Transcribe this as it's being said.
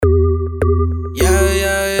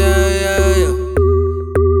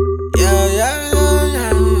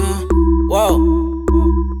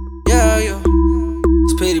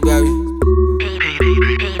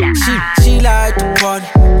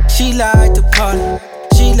party.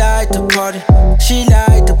 She like to party. She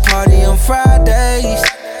like to party on Fridays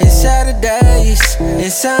and Saturdays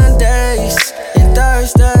and Sundays and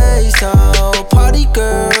Thursdays. Oh, party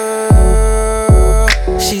girl.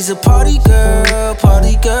 She's a party girl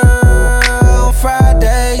on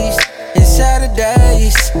Fridays and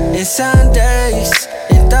Saturdays and Sundays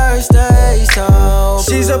and Thursdays. Oh,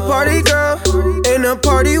 she's a party girl in a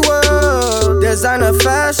party world. Designer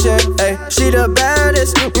fashion, ayy, she the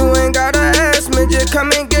baddest. You ain't gotta ask me, just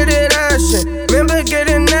come and get it action. Remember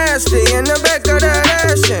getting nasty in the back of that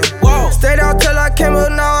action. Whoa. Stayed out till I came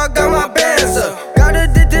up, now I got my bands up. Got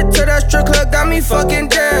addicted to that strip club, got me fucking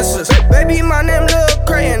dancers. Baby, my name Lil'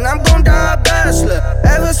 Crayon, I'm gon' die a bachelor.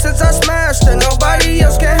 Ever since I smashed her, nobody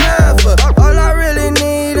else can have her. All I really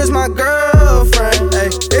need is my girlfriend,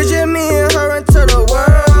 ayy. It's just me and her until the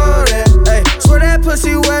world end, ayy. Swear that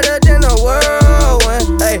pussy wetter than the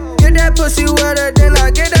whirlwind, ayy. Get that pussy wetter than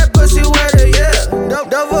I get that pussy wetter, yeah.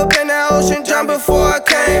 Dove up in that ocean, jump before I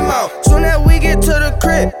came out. Soon as we get to the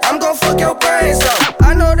crib, I'm gon' fuck your brains out.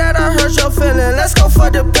 I know that I hurt your feelings, let's go for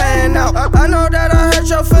the pain out. I know that I hurt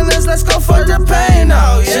your feelings, let's go for the pain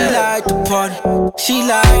out, yeah. She like to party. She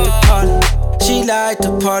like to party. She like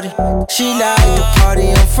to party. She like to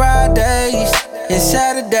party on Fridays and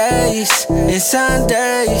Saturdays and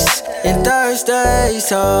Sundays and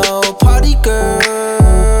Thursdays. Oh, party girl.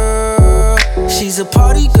 She's a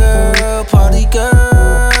party girl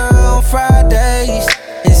on Fridays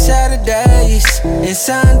and Saturdays and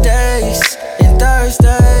Sundays and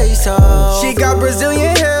Thursdays. Oh, she got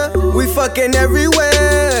Brazilian hair, we fucking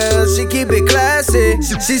everywhere. She keep it classy,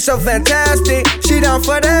 she's so fantastic. She down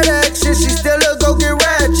for that action, she still a go get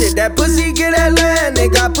ratchet. That pussy get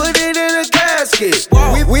Atlantic, I put it in a casket.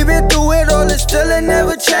 We been through it all, it still it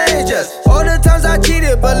never changed us. All the times I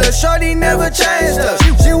cheated, but lil' shorty never changed us.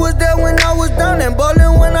 She was there when I was down and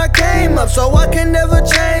ballin' when I came up, so I can never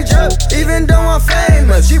change her, even though I'm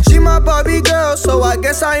famous. She my Barbie girl, so I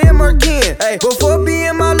guess I am her kin. Ay, before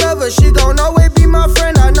being my lover, she gon' always be my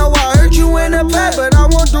friend. I know I hurt you in the past, but I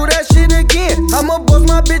won't do that shit again. I'ma boss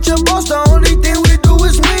my bitch a boss, the only thing we do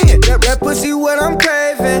is win. That pussy what I'm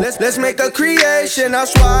craving, let's make a creation. I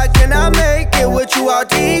swear I cannot make it with you out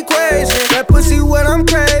the equation. That pussy what I'm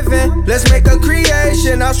craving, let's make a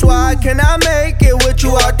creation. I swear I cannot make it with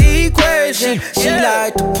you out the equation. She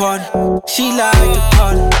like to party. She like to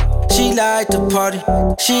party. She like to party.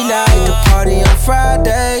 She like to party on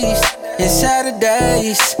Fridays and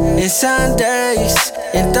Saturdays and Sundays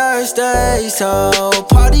and Thursdays. Oh,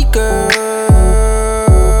 party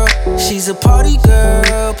girl. She's a party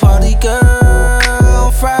girl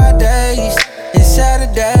on Fridays and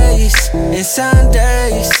Saturdays and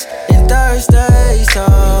Sundays and Thursdays.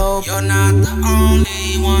 Oh, you're not the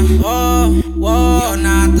only one. whoa, whoa. You're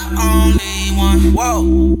not the only one.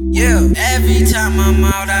 Whoa, yeah. Every time I'm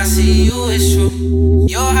out, I see you, it's true.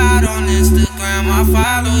 You're hot on Instagram, I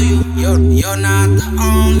follow you. You're not the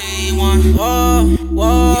only one. Whoa,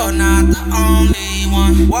 whoa. You're not the only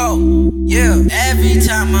one. Whoa, yeah. Every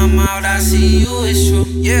time I'm out, I see you, it's true.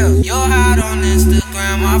 Yeah. You're hot on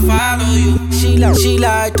Instagram, I follow you. She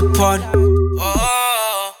like to party.